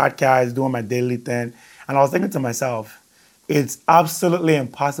my podcast, doing my daily thing, and I was thinking to myself, it's absolutely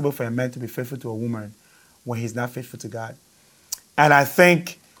impossible for a man to be faithful to a woman when he's not faithful to God. And I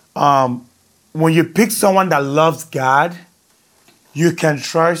think when you pick someone that loves God, you can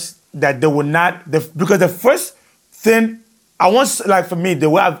trust that they will not, because the first thing I want, like for me,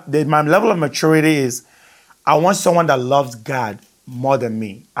 my level of maturity is, I want someone that loves God more than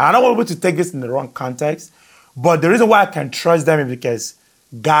me. And I don't want people to take this in the wrong context, but the reason why I can trust them is because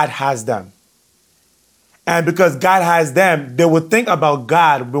God has them. And because God has them, they will think about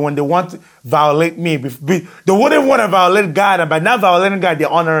God, but when they want to violate me, they wouldn't want to violate God, and by not violating God, they're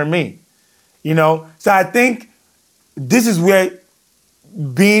honoring me. You know? So I think this is where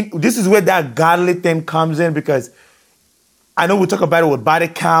that godly thing comes in, because I know we talk about it with body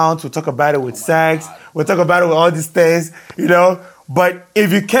counts, we talk about it with sex, we talk about it with all these things, you know, But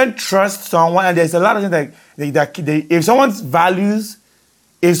if you can't trust someone, and there's a lot of things if someone's value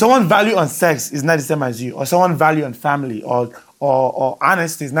on sex is not the same as you, or someone's value on family or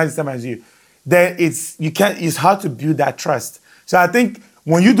honesty is not the same as you, then it's hard to build that trust. So I think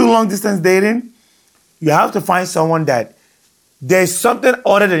when you do long distance dating, you have to find someone that there's something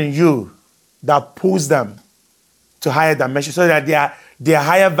other than you that pulls them to higher dimensions, so that there are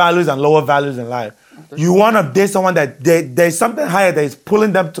higher values and lower values in life. You want to date someone that there's something higher that is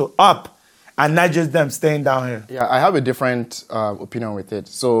pulling them to up, and not just them staying down here. Yeah, I have a different opinion with it.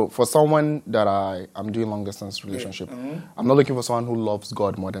 So for someone that I'm doing long distance relationship, I'm not looking for someone who loves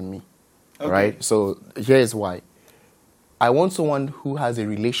God more than me, right? So here's why. I want someone who has a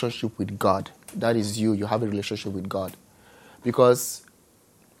relationship with God. That is you. You have a relationship with God. Because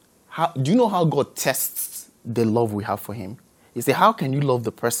do you know how God tests the love we have for him? He said, how can you love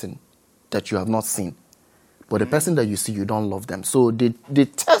the person that you have not seen? But the person that you see, you don't love them. So the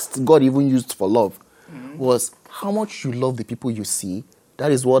test God even used for love was how much you love the people you see.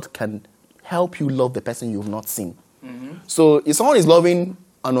 That is what can help you love the person you have not seen. So if someone is loving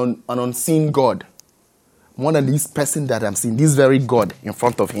an unseen God more than this person that I'm seeing, this very God in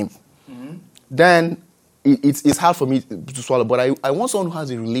front of him, then it's hard for me to swallow. But I want someone who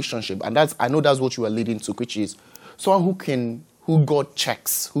has a relationship, and I know that's what you are leading to, which is someone who God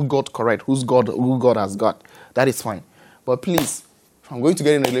checks, who God correct, who God has got. That is fine. But please, if I'm going to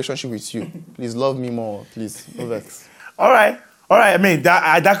get in a relationship with you, please love me more. Please, no vex. All right. I mean,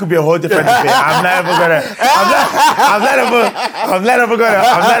 that could be a whole different debate. I'm not ever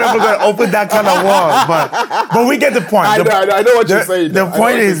gonna open that kind of wall. But we get the point. I know what you're saying. The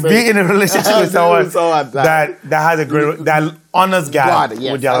point is being in a relationship with someone that has a great, that honors God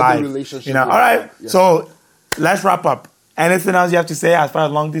with their life. All right. Yes. So let's wrap up. Anything else you have to say as far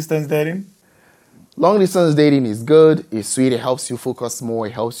as long distance dating? Long distance dating is good. It's sweet. It helps you focus more.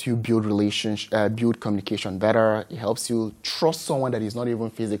 It helps you build build communication better. It helps you trust someone that is not even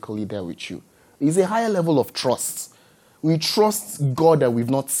physically there with you. It's a higher level of trust. We trust God that we've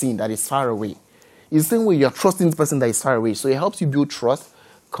not seen, that is far away. It's the same way you're trusting the person that is far away. So it helps you build trust,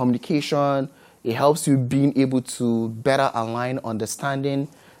 communication. It helps you being able to better align understanding.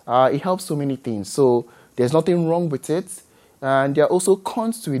 It helps so many things. So there's nothing wrong with it. And there are also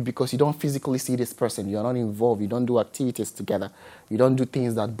cons to it because you don't physically see this person. You're not involved. You don't do activities together. You don't do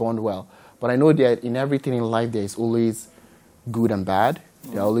things that bond well. But I know that in everything in life, there is always good and bad.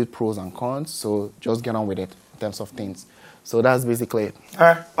 There are always pros and cons. So just get on with it in terms of things. So that's basically it.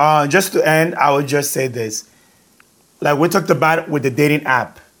 All right. Just to end, I would just say this. Like we talked about with the dating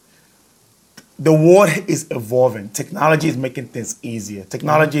app, the world is evolving. Technology is making things easier.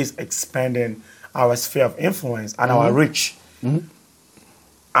 Technology is expanding our sphere of influence and our reach.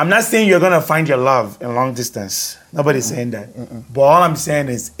 I'm not saying you're going to find your love in long distance. Nobody's saying that. But all I'm saying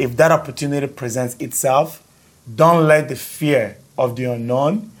is if that opportunity presents itself, don't let the fear of the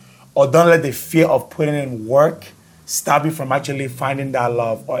unknown or don't let the fear of putting in work stop you from actually finding that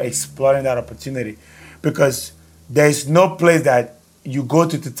love or exploring that opportunity. Because there's no place that you go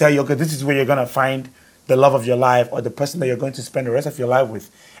to tell you, okay, this is where you're going to find the love of your life or the person that you're going to spend the rest of your life with.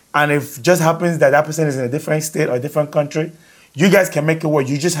 And if it just happens that that person is in a different state or a different country, you guys can make it work.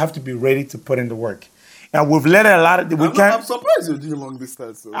 You just have to be ready to put in the work. And we've let a lot of... I'm surprised you're doing long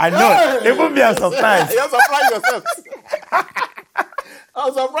distance. So. I know. It would be a surprise. You're surprised yourself.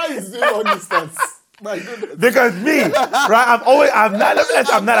 I'm surprised you're doing long distance. My goodness. Because me, right, I'm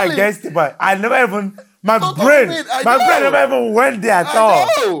not against it, but I never even... My brain never even went there at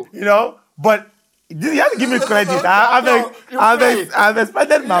all. You know? But... You have to give me credit. I've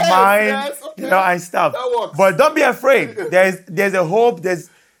expanded my mind, and stuff. But don't be afraid. There's a hope.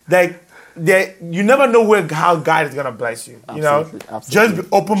 You never know how God is gonna bless you. Absolutely. Just be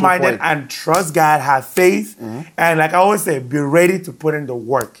open-minded and trust God. Have faith, and like I always say, be ready to put in the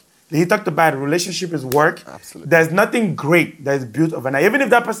work. He talked about relationship is work. Absolutely. There's nothing great that is built overnight. Even if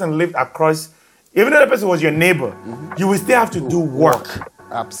that person lived across, even if that person was your neighbor, you will still have to do work.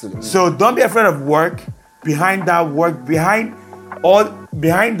 Absolutely. So don't be afraid of work. Behind that work, behind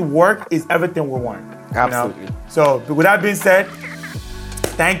the work is everything we want. Absolutely. So with that being said,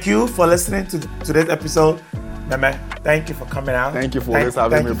 thank you for listening to today's episode. Meme, thank you for coming out. Thank you for always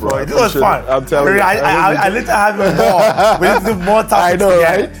having me, bro. This was fun. I'm telling you. I need to have you more. We need to do more topics I know,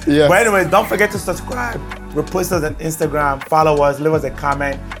 together. right? Yeah. But anyways, don't forget to subscribe. Repost us on Instagram. Follow us. Leave us a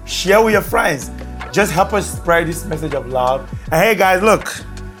comment. Share with your friends. Just help us spread this message of love. And hey guys, look,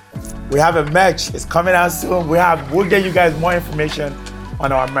 we have a merch. It's coming out soon. We'll get you guys more information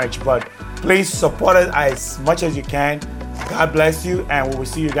on our merch. But please support us as much as you can. God bless you, and we will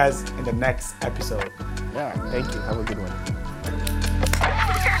see you guys in the next episode. Yeah, thank you. Have a good one.